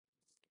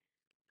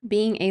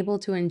Being able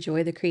to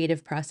enjoy the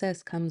creative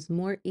process comes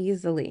more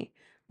easily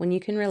when you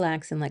can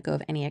relax and let go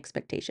of any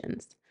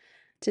expectations.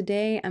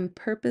 Today, I'm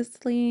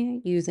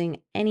purposely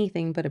using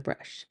anything but a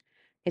brush.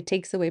 It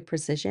takes away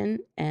precision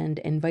and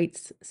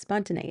invites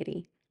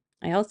spontaneity.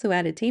 I also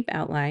added tape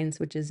outlines,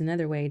 which is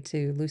another way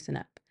to loosen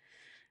up.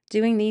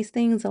 Doing these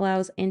things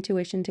allows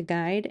intuition to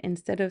guide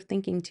instead of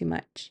thinking too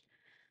much.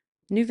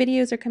 New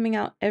videos are coming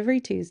out every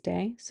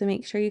Tuesday, so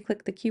make sure you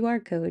click the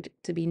QR code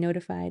to be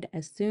notified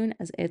as soon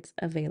as it's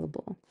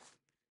available.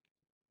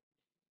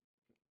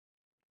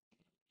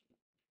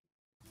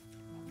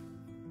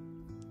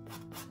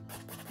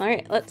 All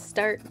right, let's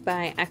start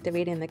by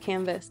activating the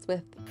canvas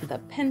with the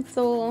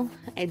pencil.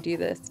 I do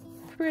this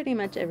pretty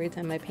much every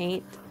time I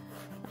paint.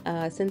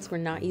 Since we're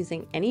not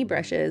using any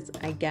brushes,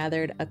 I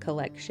gathered a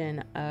collection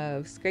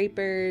of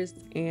scrapers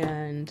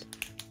and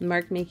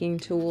mark making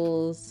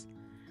tools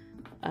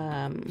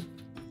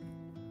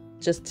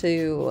just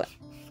to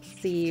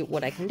see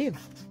what I can do.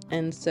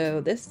 And so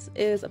this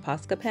is a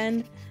Posca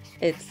pen.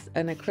 It's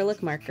an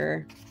acrylic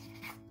marker.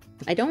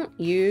 I don't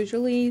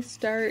usually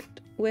start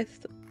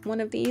with one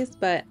of these,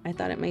 but I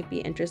thought it might be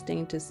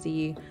interesting to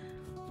see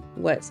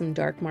what some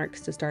dark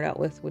marks to start out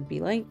with would be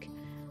like.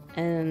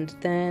 And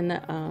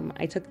then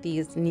I took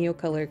these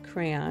Neocolor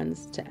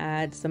crayons to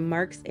add some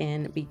marks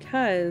in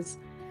because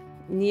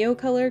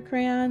Neocolor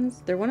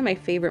crayons, they're one of my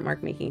favorite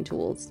mark making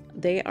tools.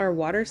 They are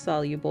water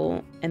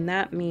soluble, and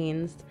that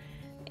means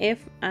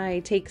if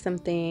I take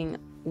something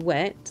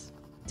wet,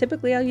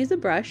 typically I'll use a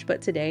brush,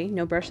 but today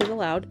no brush is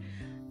allowed.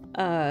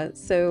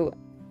 So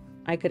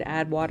I could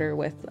add water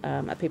with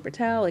a paper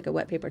towel, like a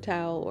wet paper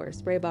towel or a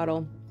spray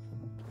bottle.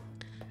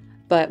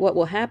 But what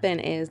will happen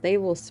is they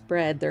will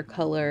spread their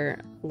color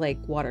like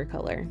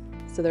watercolor.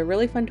 So they're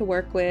really fun to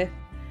work with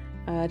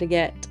to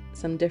get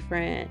some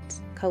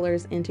different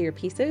colors into your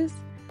pieces.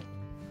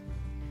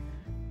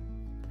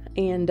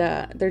 And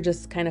they're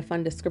just kind of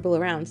fun to scribble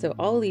around. So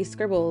all of these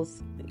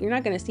scribbles, you're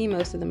not going to see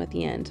most of them at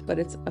the end, but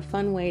it's a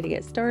fun way to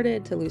get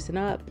started, to loosen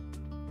up.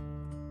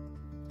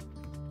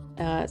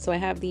 So I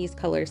have these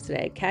colors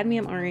today: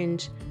 cadmium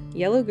orange,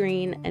 yellow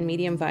green, and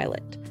medium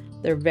violet.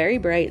 They're very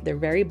bright, they're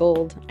very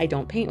bold. I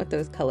don't paint with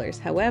those colors.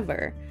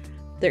 However,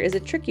 there is a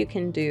trick you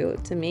can do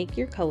to make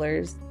your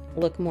colors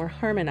look more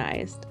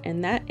harmonized,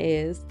 and that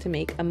is to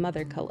make a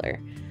mother color.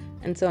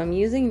 And so I'm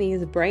using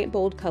these bright,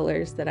 bold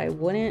colors that I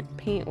wouldn't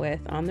paint with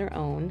on their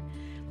own.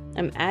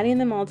 I'm adding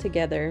them all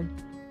together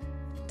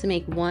to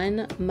make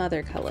one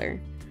mother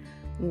color.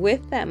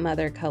 With that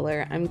mother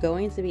color, I'm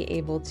going to be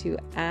able to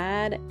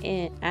add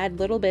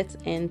little bits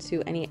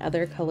into any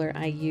other color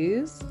I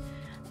use,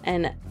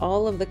 and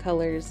all of the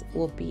colors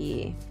will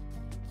be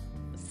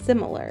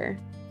similar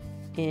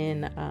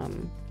in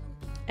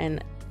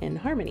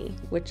harmony,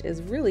 which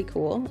is really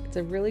cool. It's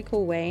a really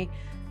cool way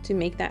to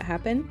make that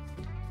happen.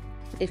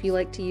 If you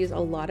like to use a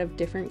lot of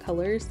different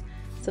colors,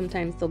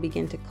 sometimes they'll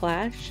begin to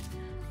clash.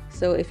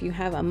 So if you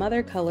have a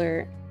mother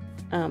color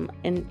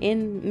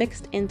and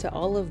mixed into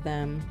all of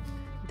them,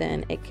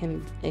 then it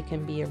can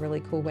be a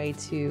really cool way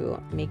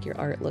to make your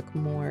art look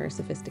more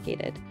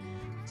sophisticated.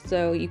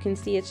 So you can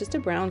see it's just a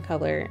brown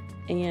color,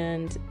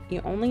 and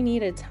you only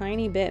need a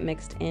tiny bit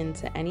mixed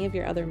into any of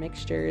your other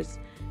mixtures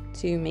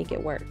to make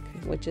it work,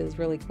 which is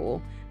really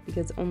cool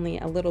because only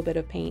a little bit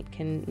of paint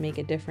can make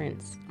a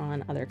difference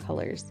on other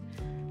colors.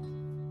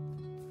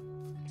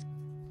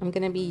 I'm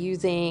going to be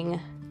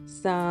using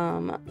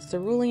some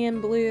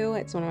cerulean blue,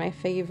 it's one of my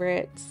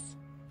favorites,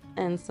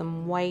 and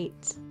some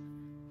white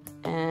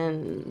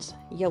and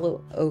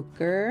yellow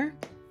ochre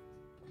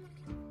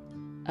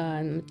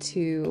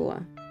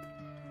to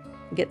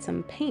get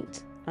some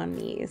paint on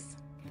these.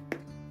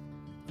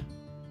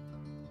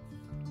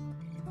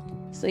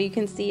 So you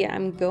can see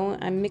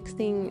I'm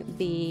mixing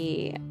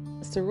the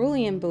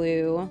cerulean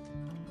blue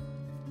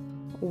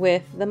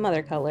with the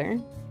mother color,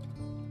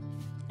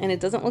 and it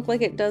doesn't look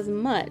like it does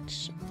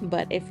much,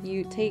 but if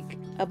you take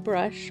a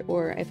brush,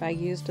 or if I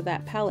used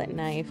that palette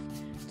knife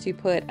to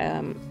put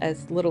a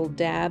little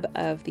dab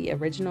of the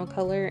original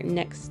color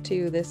next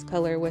to this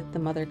color with the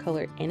mother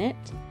color in it,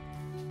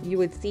 you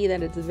would see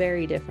that it's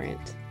very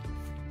different.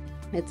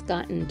 It's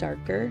gotten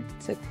darker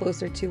to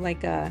closer to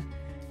like a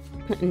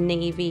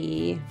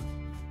navy,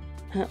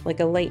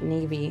 like a light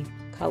navy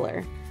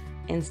color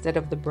instead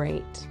of the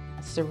bright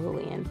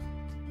cerulean.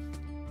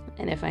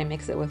 And if I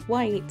mix it with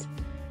white,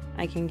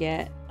 I can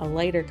get a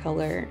lighter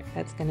color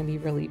that's going to be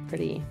really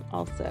pretty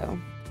also.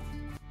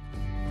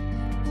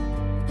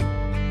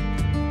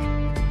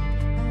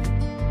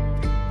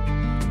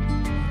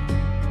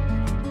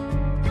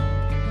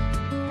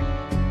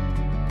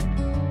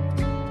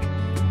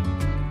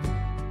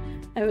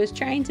 I was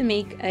trying to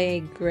make a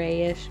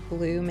grayish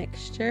blue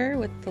mixture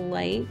with the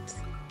light,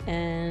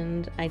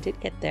 and I did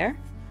get there.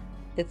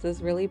 It's this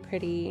really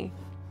pretty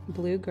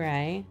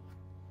blue-gray,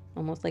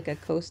 almost like a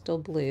coastal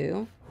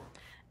blue.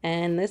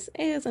 And this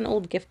is an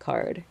old gift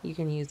card. You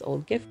can use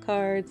old gift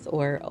cards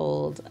or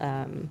old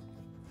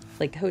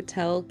like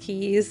hotel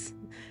keys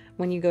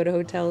when you go to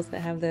hotels that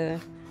have the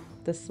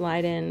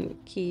slide-in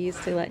keys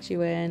to let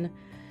you in.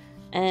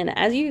 And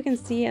as you can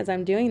see, as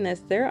I'm doing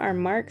this, there are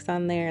marks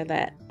on there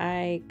that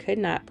I could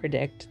not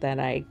predict, that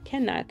I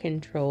cannot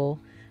control.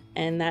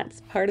 And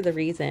that's part of the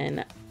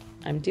reason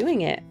I'm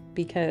doing it,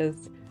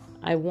 because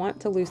I want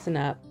to loosen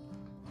up.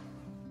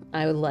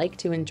 I would like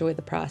to enjoy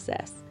the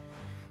process.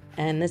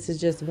 And this is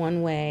just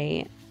one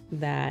way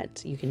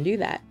that you can do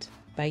that,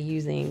 by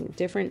using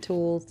different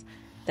tools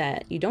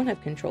that you don't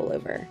have control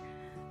over.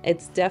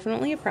 It's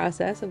definitely a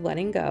process of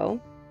letting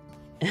go.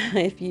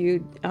 If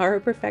you are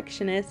a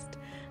perfectionist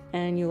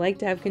and you like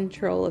to have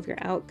control of your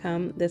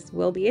outcome, this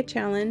will be a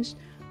challenge,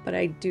 but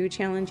I do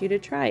challenge you to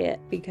try it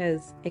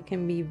because it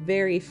can be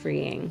very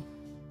freeing.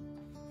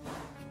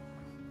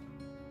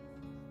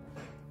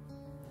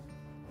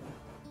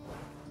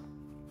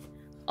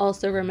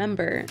 Also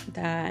remember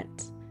that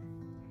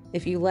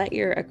if you let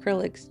your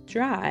acrylics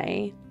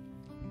dry,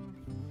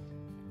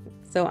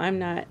 so I'm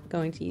not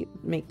going to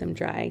make them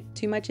dry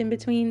too much in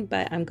between,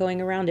 but I'm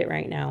going around it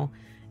right now.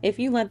 If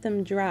you let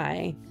them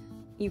dry,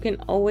 you can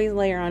always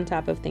layer on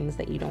top of things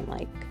that you don't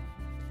like.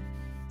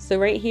 So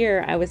right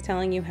here, I was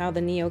telling you how the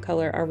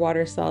Neocolor are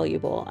water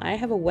soluble. I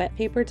have a wet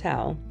paper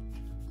towel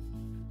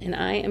and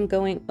I am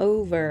going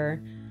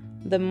over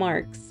the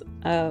marks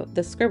of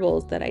the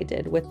scribbles that I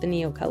did with the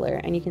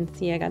Neocolor. And you can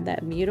see I got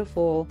that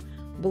beautiful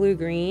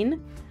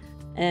blue-green.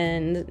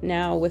 And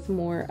now with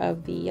more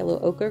of the yellow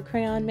ochre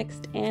crayon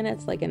mixed in,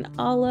 it's like an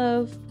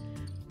olive.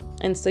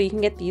 And so you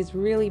can get these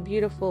really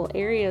beautiful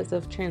areas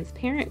of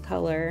transparent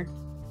color,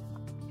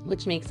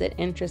 which makes it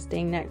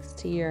interesting next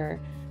to your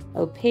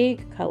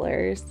opaque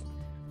colors.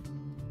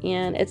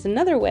 And it's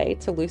another way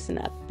to loosen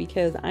up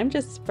because I'm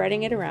just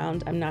spreading it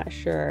around. I'm not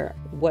sure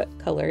what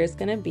color is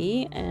going to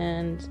be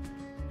and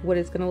what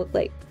it's going to look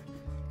like.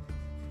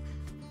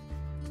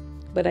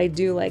 But I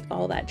do like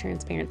all that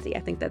transparency. I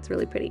think that's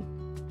really pretty.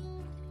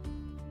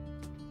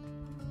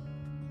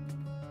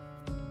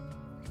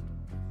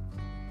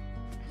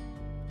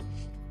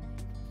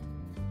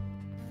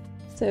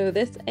 So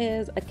this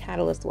is a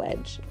catalyst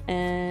wedge,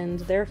 and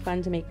they're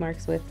fun to make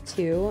marks with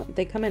too.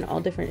 They come in all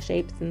different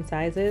shapes and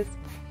sizes.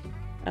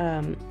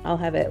 I'll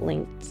have it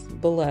linked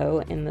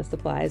below in the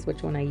supplies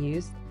which one I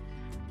used.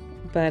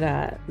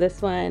 But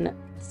this one,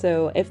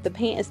 so if the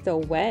paint is still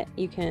wet,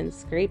 you can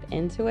scrape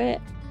into it.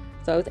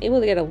 So I was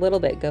able to get a little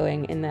bit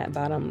going in that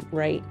bottom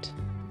right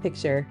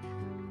picture,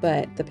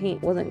 but the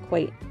paint wasn't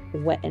quite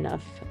wet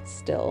enough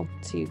still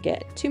to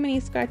get too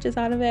many scratches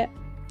out of it.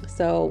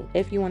 So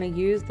if you want to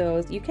use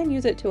those, you can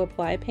use it to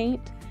apply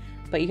paint,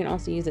 but you can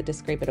also use it to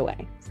scrape it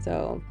away.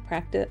 So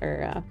practice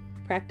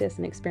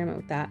and experiment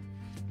with that.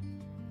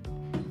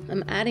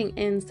 I'm adding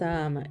in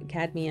some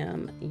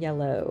cadmium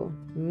yellow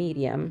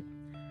medium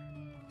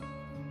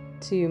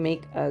to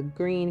make a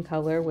green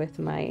color with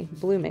my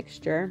blue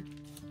mixture.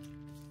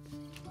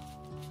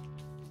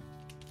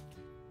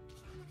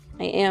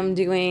 I am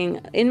doing,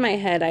 in my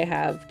head I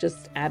have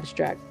just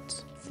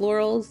abstract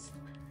florals.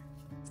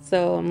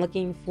 So I'm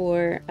looking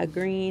for a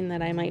green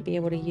that I might be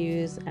able to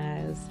use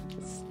as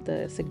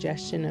the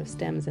suggestion of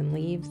stems and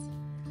leaves.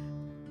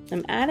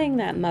 I'm adding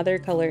that mother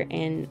color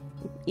in,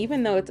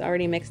 even though it's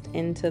already mixed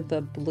into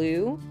the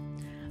blue,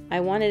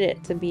 I wanted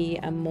it to be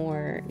a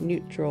more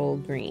neutral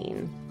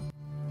green.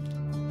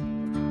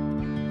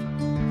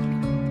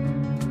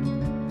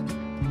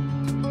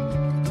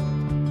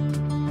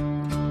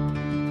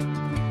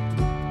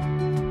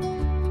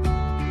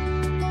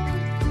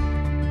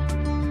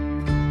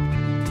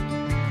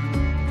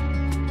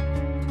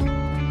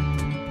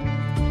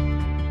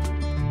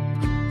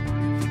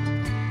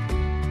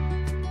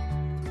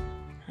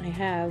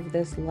 Have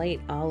this light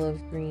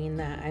olive green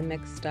that I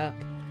mixed up,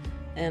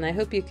 and I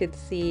hope you could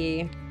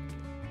see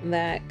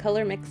that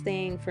color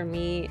mixing for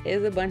me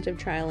is a bunch of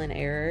trial and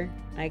error.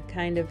 I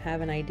kind of have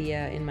an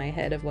idea in my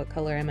head of what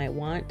color I might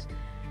want,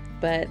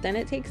 but then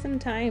it takes some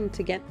time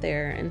to get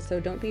there, and so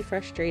don't be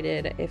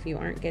frustrated if you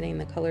aren't getting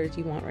the colors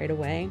you want right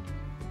away.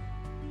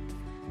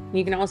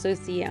 You can also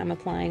see I'm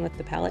applying with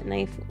the palette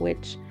knife,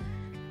 which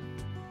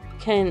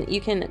you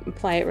can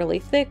apply it really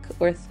thick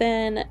or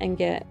thin and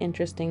get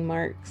interesting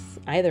marks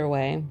either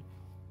way.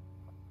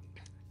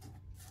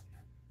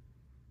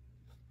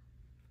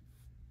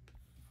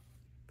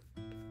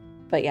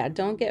 But yeah,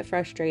 don't get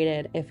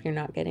frustrated if you're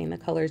not getting the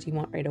colors you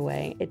want right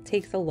away. It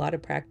takes a lot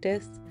of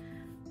practice.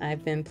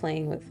 I've been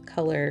playing with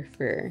color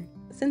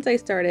since I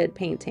started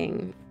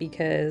painting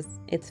because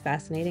it's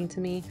fascinating to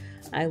me.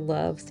 I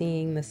love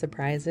seeing the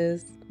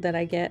surprises that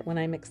I get when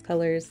I mix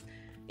colors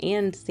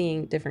and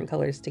seeing different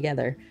colors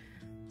together.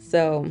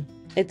 So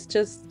it's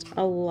just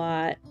a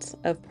lot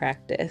of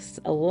practice,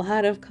 a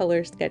lot of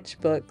color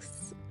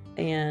sketchbooks,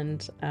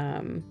 and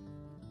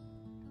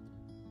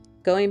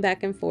going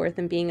back and forth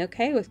and being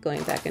okay with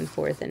going back and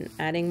forth and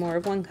adding more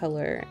of one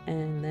color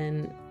and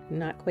then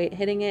not quite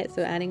hitting it,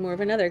 so adding more of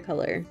another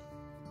color.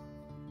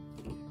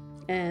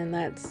 And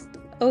that's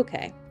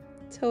okay,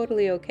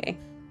 totally okay.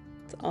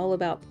 It's all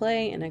about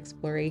play and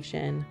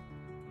exploration.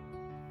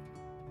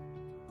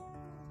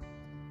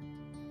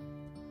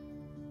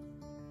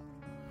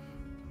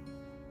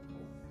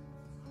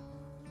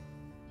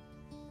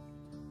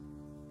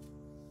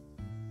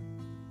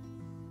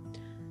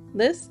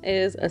 This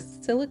is a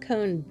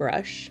silicone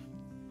brush,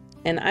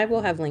 and I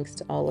will have links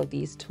to all of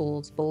these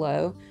tools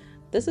below.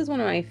 This is one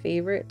of my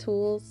favorite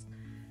tools.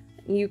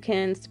 You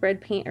can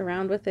spread paint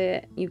around with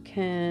it. You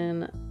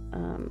can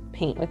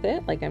paint with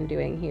it like I'm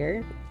doing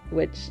here,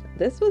 which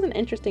this was an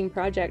interesting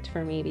project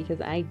for me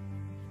because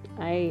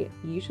I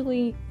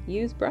usually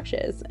use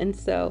brushes, and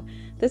so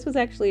this was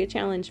actually a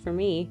challenge for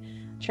me,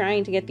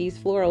 trying to get these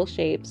floral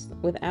shapes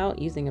without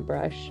using a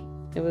brush.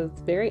 It was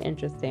very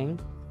interesting.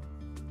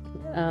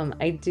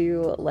 I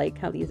do like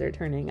how these are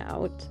turning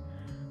out.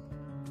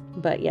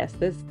 But yes,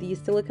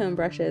 these silicone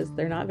brushes,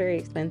 they're not very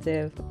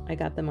expensive. I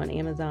got them on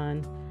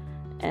Amazon,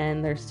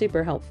 and they're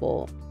super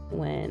helpful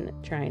when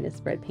trying to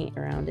spread paint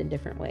around in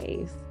different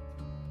ways.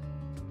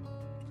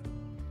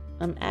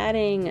 I'm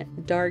adding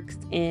darks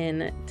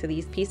in to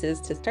these pieces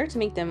to start to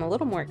make them a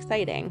little more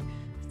exciting.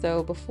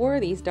 So before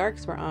these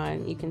darks were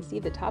on, you can see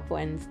the top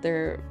ones,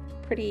 they're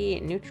pretty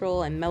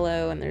neutral and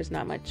mellow and there's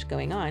not much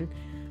going on.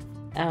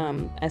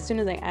 As soon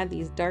as I add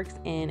these darks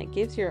in, it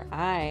gives your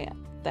eye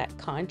that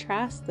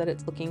contrast that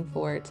it's looking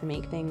for to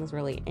make things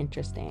really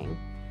interesting.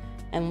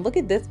 And look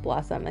at this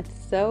blossom, it's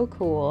so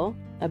cool.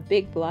 A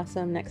big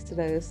blossom next to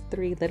those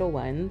 3 little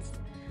ones.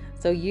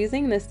 So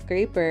using this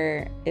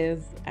scraper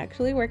is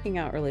actually working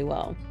out really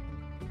well.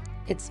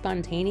 It's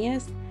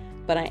spontaneous,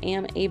 but I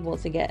am able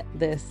to get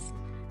this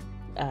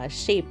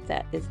shape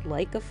that is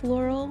like a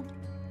floral,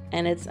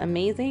 and it's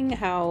amazing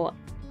how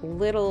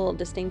little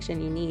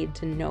distinction you need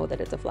to know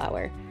that it's a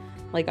flower.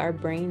 Like, our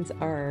brains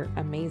are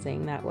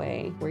amazing that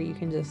way, where you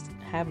can just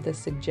have the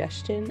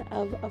suggestion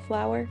of a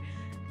flower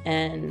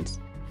and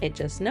it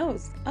just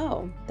knows,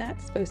 oh,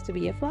 that's supposed to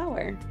be a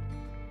flower.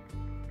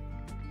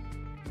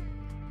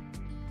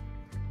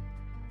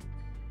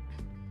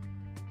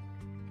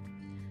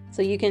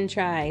 So you can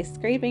try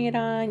scraping it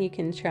on, you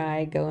can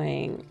try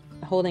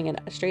holding it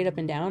straight up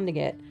and down to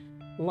get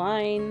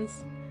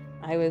lines.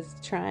 I was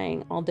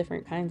trying all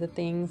different kinds of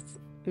things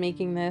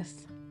making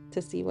this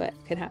to see what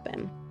could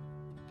happen.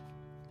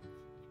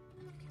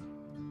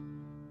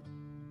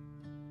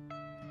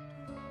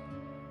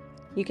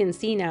 You can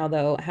see now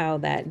though how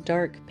that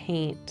dark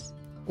paint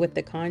with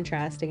the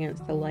contrast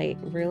against the light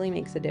really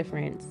makes a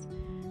difference.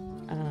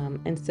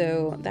 And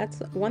so that's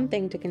one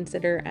thing to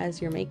consider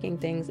as you're making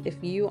things.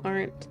 If you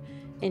aren't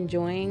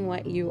enjoying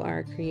what you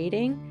are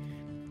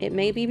creating, it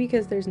may be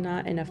because there's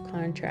not enough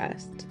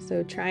contrast.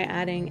 So try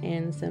adding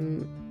in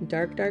some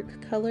dark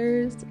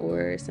colors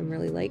or some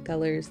really light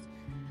colors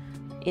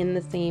in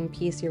the same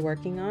piece you're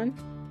working on.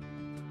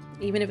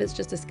 Even if it's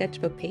just a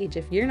sketchbook page,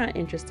 if you're not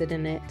interested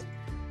in it,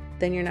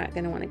 then you're not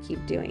going to want to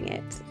keep doing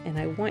it. And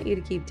I want you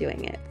to keep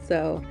doing it.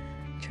 So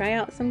try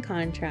out some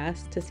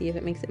contrast to see if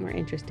it makes it more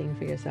interesting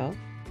for yourself.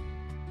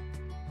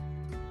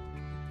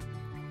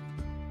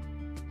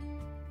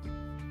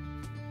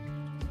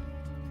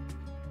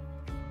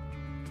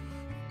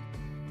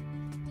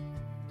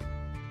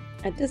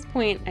 At this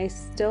point, I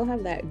still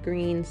have that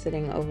green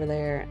sitting over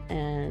there,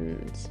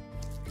 and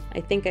I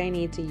think I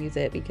need to use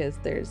it because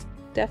there's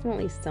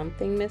definitely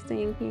something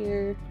missing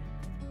here.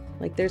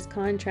 Like, there's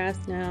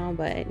contrast now,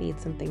 but it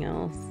needs something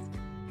else.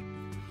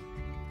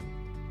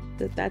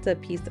 That's a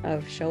piece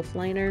of shelf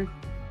liner.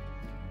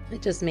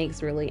 It just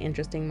makes really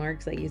interesting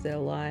marks. I use it a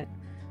lot.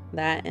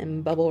 That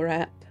and bubble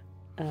wrap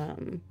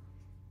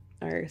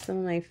are some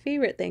of my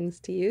favorite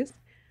things to use.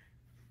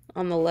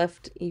 On the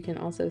left, you can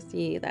also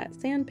see that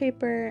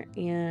sandpaper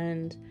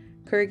and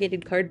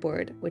corrugated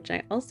cardboard, which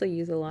I also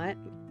use a lot.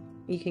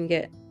 You can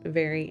get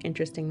very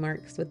interesting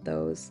marks with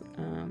those.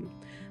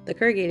 The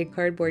corrugated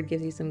cardboard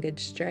gives you some good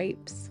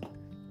stripes,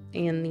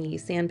 and the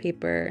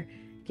sandpaper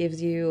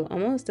gives you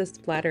almost a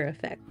splatter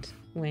effect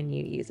when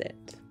you use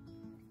it.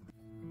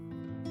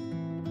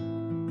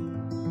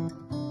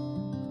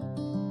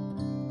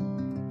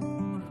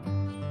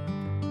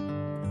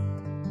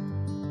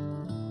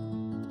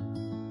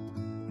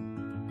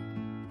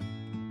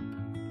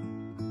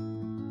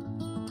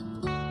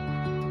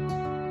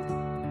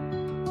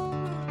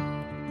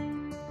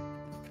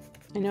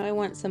 I know I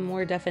want some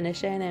more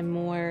definition and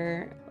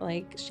more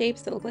like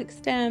shapes that look like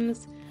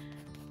stems.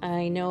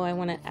 I know I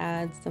want to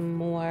add some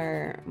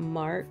more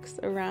marks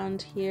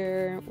around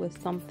here with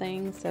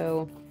something.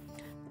 So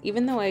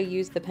even though I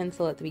used the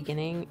pencil at the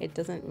beginning, it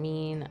doesn't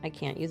mean I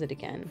can't use it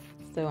again.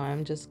 So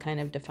I'm just kind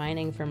of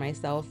defining for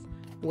myself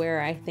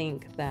where I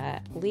think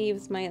that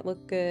leaves might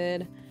look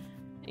good,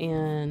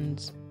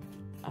 and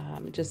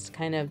just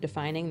kind of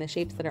defining the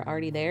shapes that are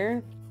already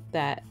there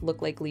that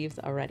look like leaves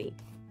already.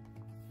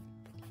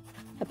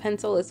 A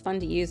pencil is fun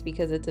to use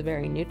because it's a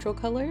very neutral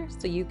color,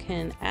 so you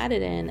can add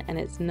it in and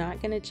it's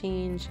not going to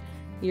change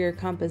your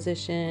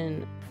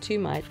composition too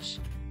much,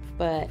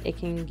 but it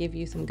can give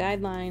you some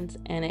guidelines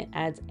and it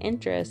adds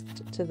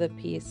interest to the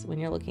piece when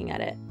you're looking at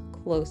it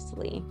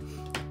closely.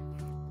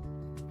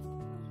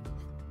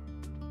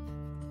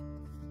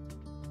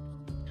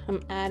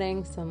 I'm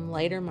adding some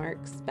lighter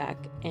marks back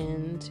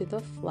into the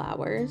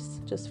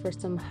flowers just for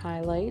some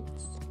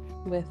highlights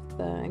with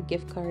the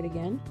gift card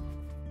again.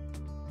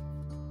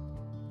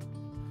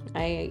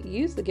 I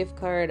use the gift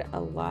card a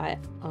lot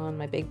on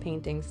my big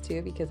paintings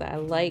too, because I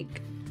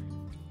like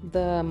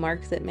the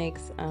marks it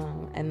makes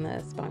and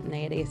the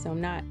spontaneity. So I'm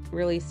not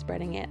really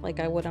spreading it like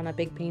I would on a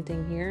big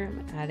painting here.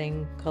 I'm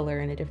adding color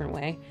in a different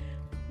way.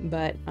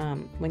 But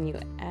when you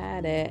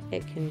add it,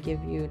 it can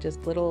give you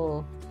just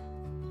little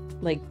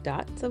like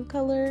dots of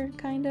color,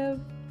 kind of.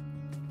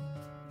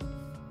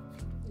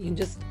 You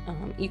just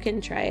you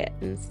can try it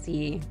and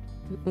see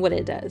what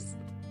it does.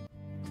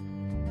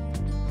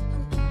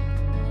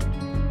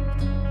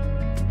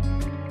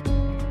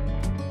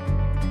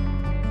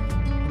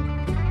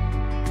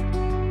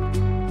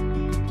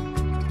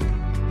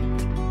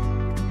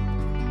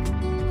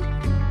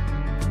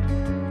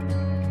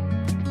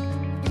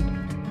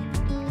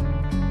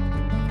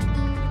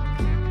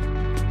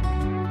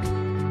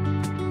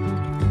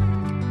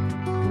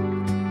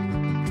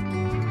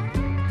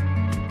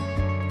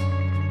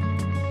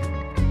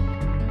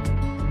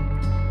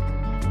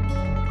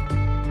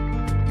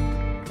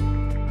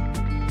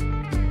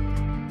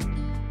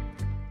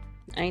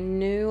 I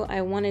knew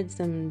I wanted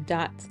some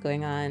dots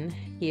going on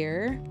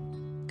here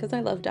because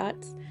I love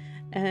dots.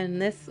 And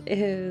this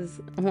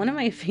is one of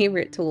my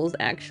favorite tools,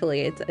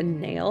 actually. It's a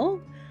nail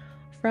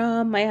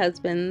from my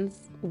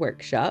husband's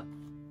workshop,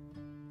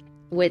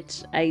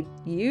 which I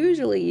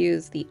usually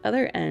use the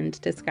other end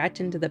to scratch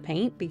into the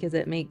paint because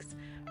it makes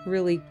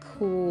really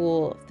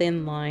cool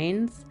thin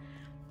lines.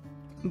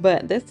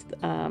 But this,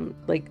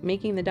 like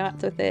making the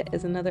dots with it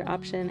is another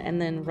option,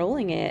 and then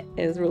rolling it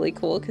is really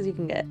cool because you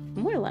can get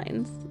more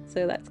lines.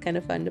 So that's kind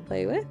of fun to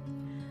play with.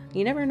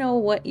 You never know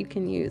what you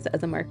can use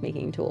as a mark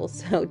making tool,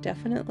 so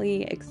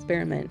definitely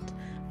experiment.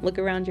 Look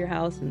around your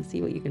house and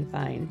see what you can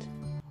find.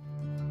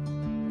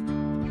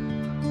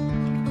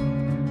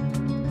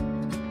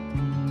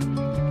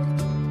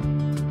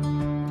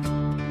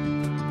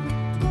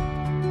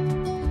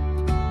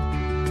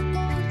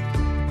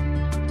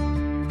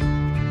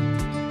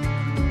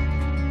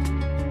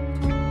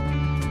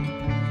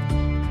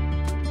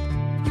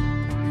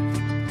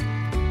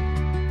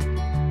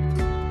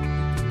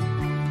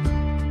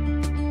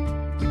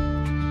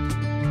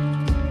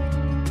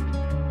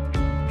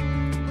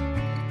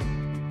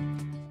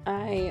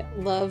 I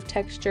love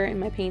texture in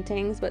my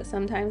paintings, but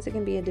sometimes it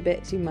can be a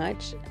bit too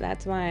much.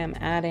 That's why I'm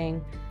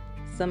adding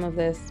some of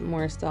this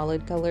more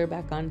solid color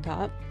back on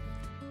top.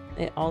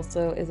 It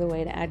also is a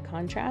way to add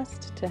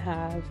contrast, to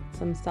have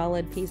some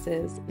solid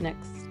pieces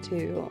next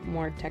to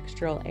more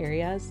textural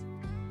areas.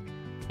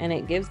 And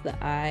it gives the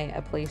eye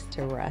a place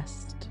to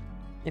rest.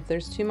 If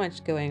there's too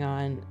much going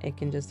on, it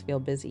can just feel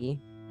busy.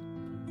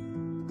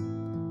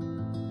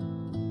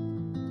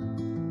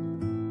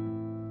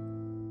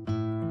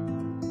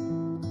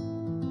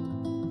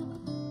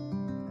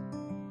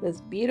 This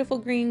beautiful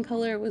green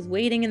color was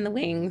waiting in the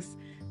wings.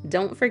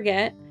 Don't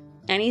forget,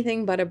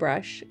 anything but a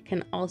brush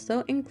can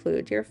also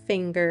include your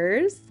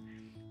fingers.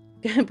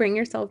 Bring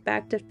yourself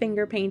back to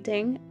finger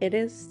painting. It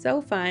is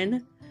so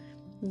fun.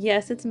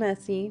 Yes, it's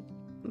messy,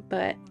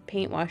 but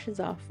paint washes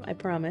off, I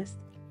promise.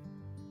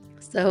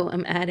 So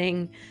I'm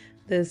adding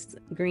this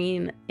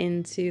green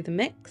into the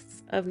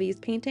mix of these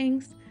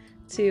paintings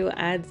to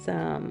add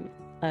some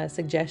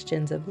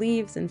suggestions of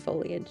leaves and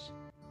foliage.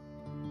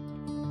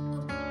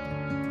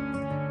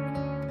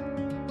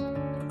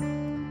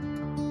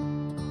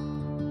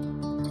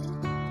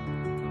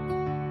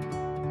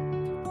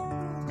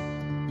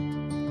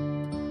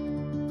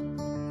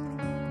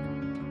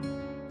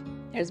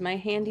 There's my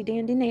handy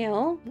dandy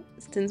nail.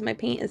 Since my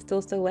paint is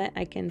still so wet,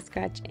 I can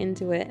scratch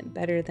into it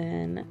better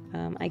than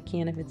I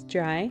can if it's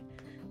dry.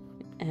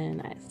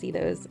 And I see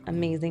those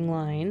amazing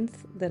lines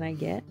that I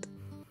get.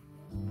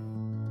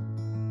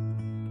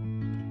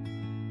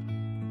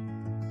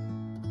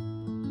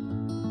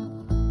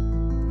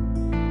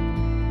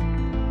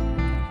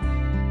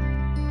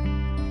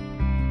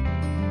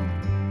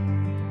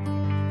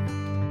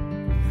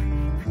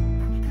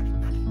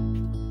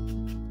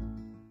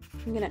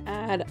 I'm gonna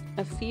add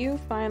a few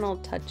final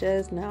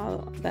touches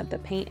now that the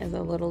paint is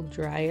a little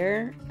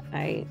drier.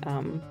 I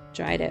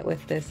dried it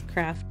with this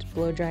craft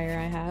blow dryer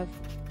I have.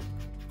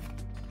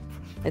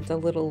 It's a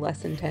little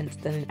less intense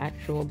than an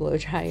actual blow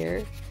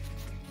dryer.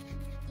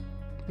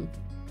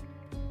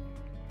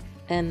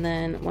 And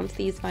then once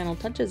these final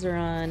touches are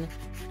on,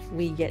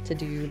 we get to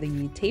do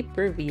the tape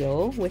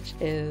reveal, which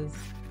is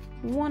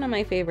one of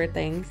my favorite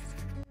things.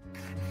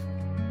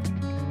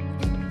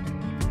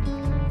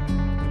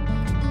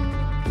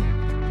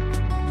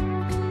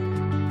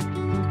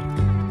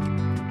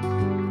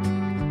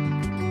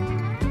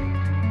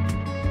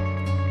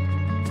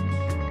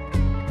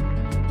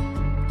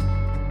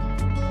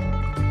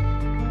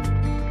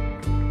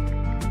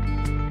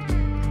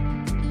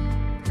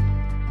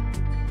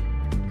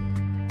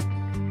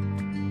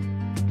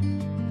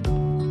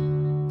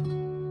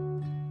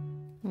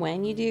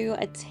 When you do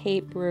a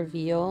tape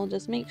reveal,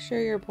 just make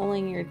sure you're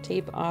pulling your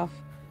tape off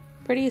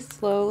pretty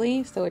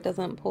slowly so it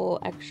doesn't pull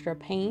extra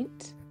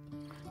paint.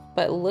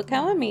 But look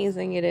how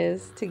amazing it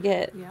is to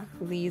get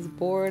these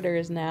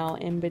borders now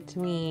in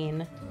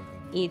between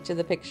each of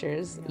the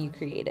pictures you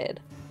created.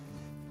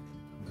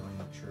 Going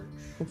to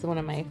church. It's one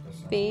of my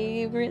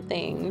favorite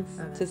things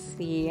to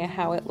see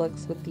how it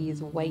looks with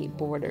these white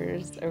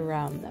borders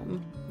around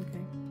them.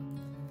 Okay.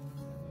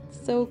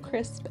 So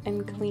crisp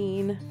and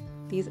clean,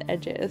 these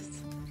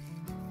edges.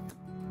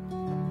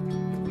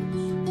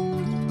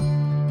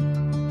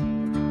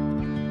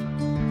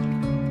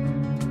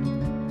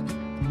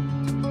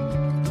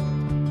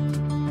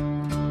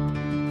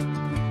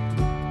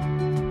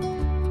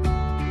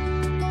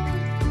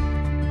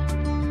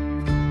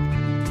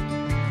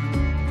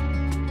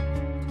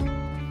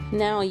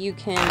 Now you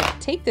can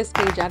take this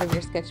page out of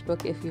your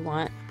sketchbook if you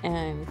want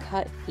and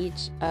cut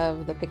each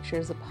of the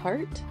pictures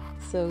apart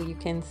so you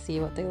can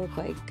see what they look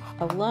like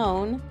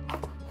alone.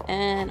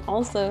 And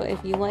also,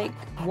 if you like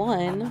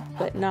one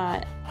but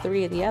not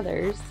 3 of the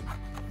others,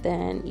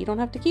 then you don't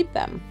have to keep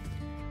them.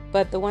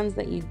 But the ones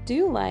that you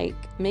do like,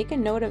 make a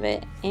note of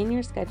it in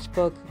your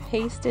sketchbook,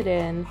 paste it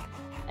in,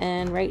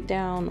 and write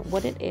down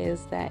what it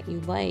is that you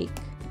like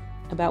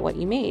about what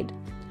you made.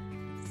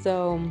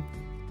 So,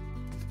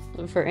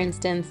 for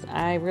instance,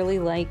 I really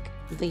like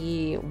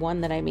the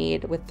one that I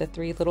made with the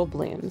 3 little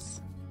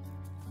blooms.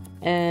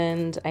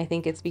 And I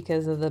think it's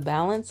because of the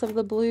balance of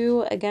the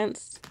blue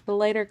against the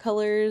lighter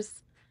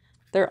colors.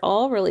 They're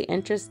all really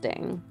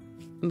interesting,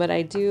 but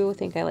I do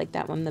think I like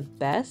that one the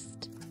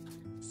best.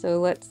 So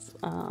let's,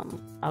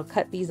 I'll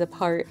cut these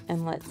apart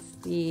and let's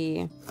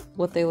see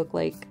what they look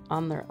like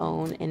on their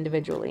own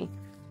individually.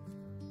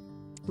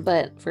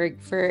 But for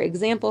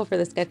example, for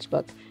the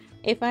sketchbook,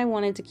 if I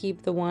wanted to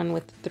keep the one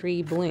with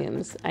 3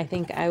 blooms, I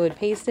think I would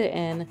paste it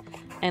in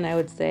and I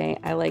would say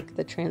I like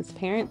the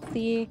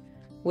transparency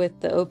with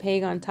the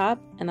opaque on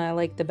top, and I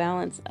like the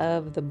balance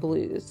of the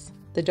blues,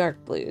 the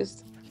dark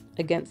blues,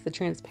 against the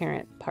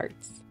transparent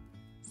parts.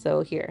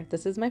 So here,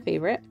 this is my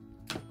favorite.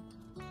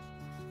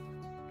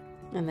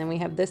 And then we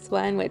have this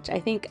one, which I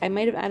think I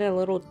might have added a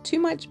little too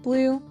much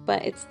blue,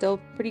 but it's still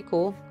pretty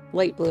cool.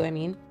 Light blue, I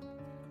mean.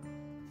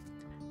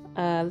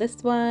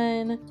 This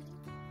one,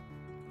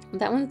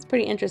 that one's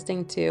pretty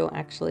interesting too,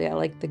 actually. I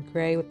like the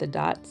gray with the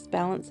dots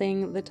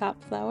balancing the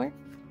top flower.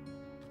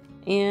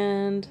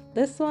 And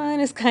this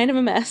one is kind of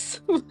a mess,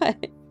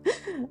 but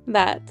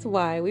that's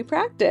why we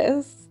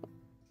practice.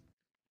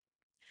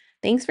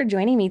 Thanks for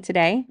joining me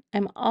today.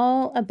 I'm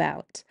all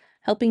about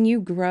helping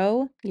you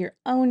grow your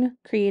own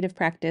creative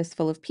practice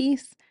full of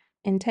peace,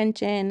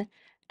 intention,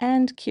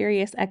 and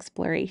curious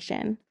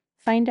exploration.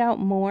 Find out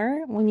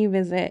more when you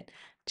visit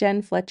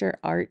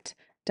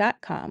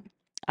jenfletcherart.com.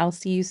 I'll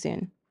see you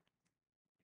soon.